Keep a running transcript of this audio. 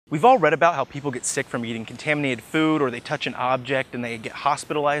We've all read about how people get sick from eating contaminated food, or they touch an object and they get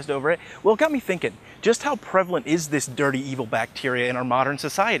hospitalized over it. Well, it got me thinking, just how prevalent is this dirty, evil bacteria in our modern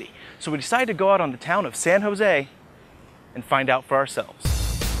society? So we decided to go out on the town of San Jose and find out for ourselves.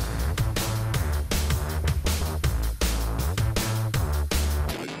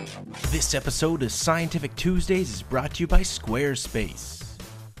 This episode of Scientific Tuesdays is brought to you by Squarespace.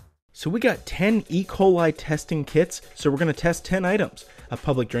 So we got 10 E. coli testing kits, so we're going to test 10 items. A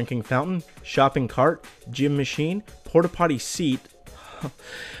public drinking fountain, shopping cart, gym machine, porta-potty seat,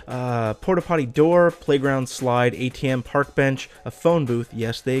 porta-potty door, playground slide, ATM park bench, a phone booth,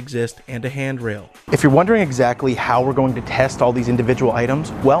 yes they exist, and a handrail. If you're wondering exactly how we're going to test all these individual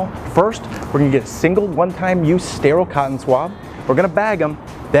items, well, first we're going to get a single one-time use sterile cotton swab. We're going to bag them,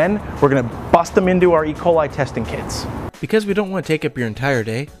 then we're going to bust them into our E. coli testing kits. Because we don't want to take up your entire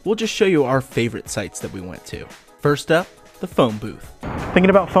day, we'll just show you our favorite sites that we went to. First up, the phone booth. Thinking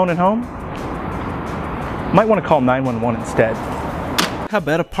about phoning home? Might want to call 911 instead. How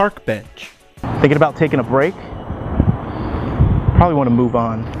about a park bench? Thinking about taking a break? Probably want to move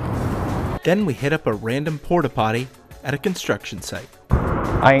on. Then we hit up a random porta-potty at a construction site.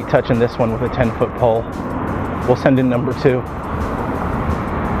 I ain't touching this one with a 10-foot pole. We'll send in number 2.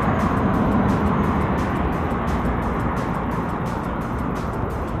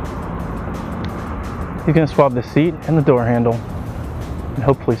 He's going to swab the seat and the door handle and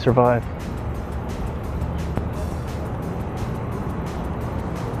hopefully survive.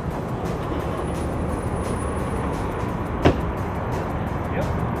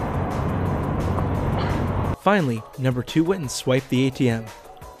 Finally, number 2 went and swiped the ATM.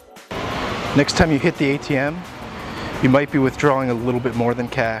 Next time you hit the ATM, you might be withdrawing a little bit more than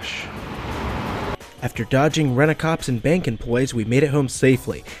cash. After dodging rent-a-cops and bank employees, we made it home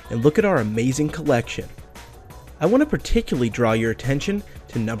safely, and look at our amazing collection. I want to particularly draw your attention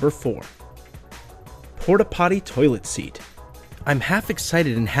to number 4. Port-O-Potty toilet seat. I'm half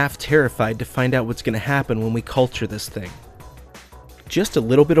excited and half terrified to find out what's going to happen when we culture this thing. Just a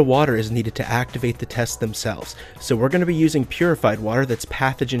little bit of water is needed to activate the tests themselves, so we're going to be using purified water that's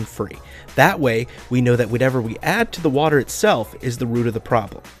pathogen-free. That way, we know that whatever we add to the water itself is the root of the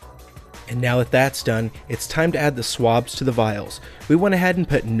problem. And now that that's done, it's time to add the swabs to the vials. We went ahead and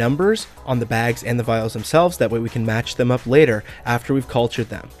put numbers on the bags and the vials themselves, that way we can match them up later after we've cultured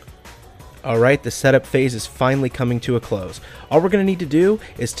them. Alright, the setup phase is finally coming to a close. All we're going to need to do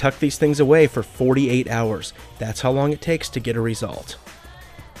is tuck these things away for 48 hours. That's how long it takes to get a result.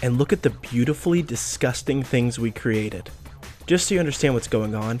 And look at the beautifully disgusting things we created. Just so you understand what's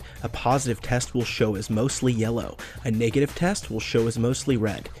going on, a positive test will show as mostly yellow. A negative test will show as mostly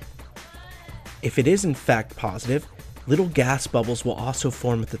red. If it is in fact positive, little gas bubbles will also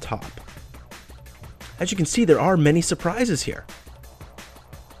form at the top. As you can see, there are many surprises here.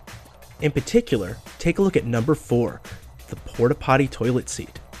 In particular, take a look at number 4, the Port-O-Potty toilet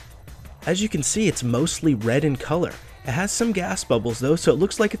seat. As you can see, it's mostly red in color. It has some gas bubbles though, so it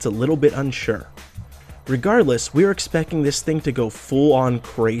looks like it's a little bit unsure. Regardless, we were expecting this thing to go full on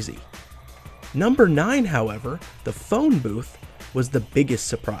crazy. Number 9, however, the phone booth, was the biggest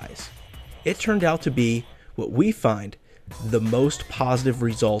surprise. It turned out to be what we find the most positive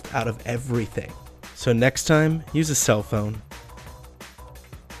result out of everything. So next time, use a cell phone.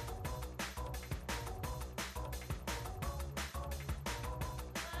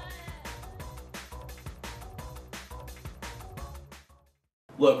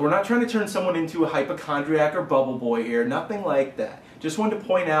 Look, we're not trying to turn someone into a hypochondriac or bubble boy here, nothing like that. Just wanted to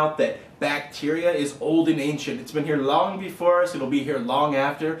point out that bacteria is old and ancient. It's been here long before us, it'll be here long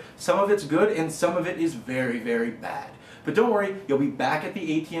after. Some of it's good and some of it is very, very bad. But don't worry, you'll be back at the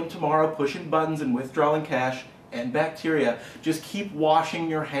ATM tomorrow pushing buttons and withdrawing cash and bacteria. Just keep washing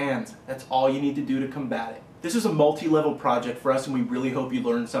your hands. That's all you need to do to combat it. This is a multi-level project for us and we really hope you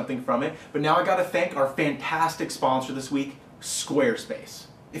learned something from it. But now I gotta thank our fantastic sponsor this week, Squarespace.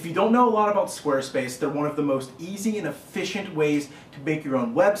 If you don't know a lot about Squarespace, they're one of the most easy and efficient ways to make your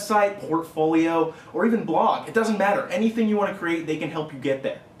own website, portfolio, or even blog. It doesn't matter. Anything you want to create, they can help you get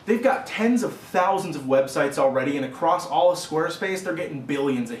there. They've got tens of thousands of websites already, and across all of Squarespace, they're getting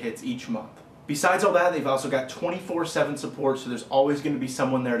billions of hits each month. Besides all that, they've also got 24/7 support, so there's always going to be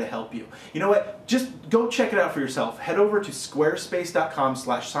someone there to help you. You know what? Just go check it out for yourself. Head over to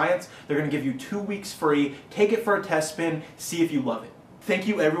squarespace.com/science. They're going to give you 2 weeks free. Take it for a test spin. See if you love it. Thank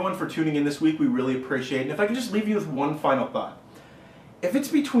you everyone for tuning in this week. We really appreciate it. And if I could just leave you with one final thought. If it's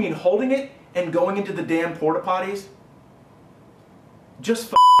between holding it and going into the damn porta potties,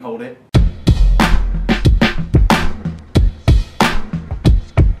 just hold it.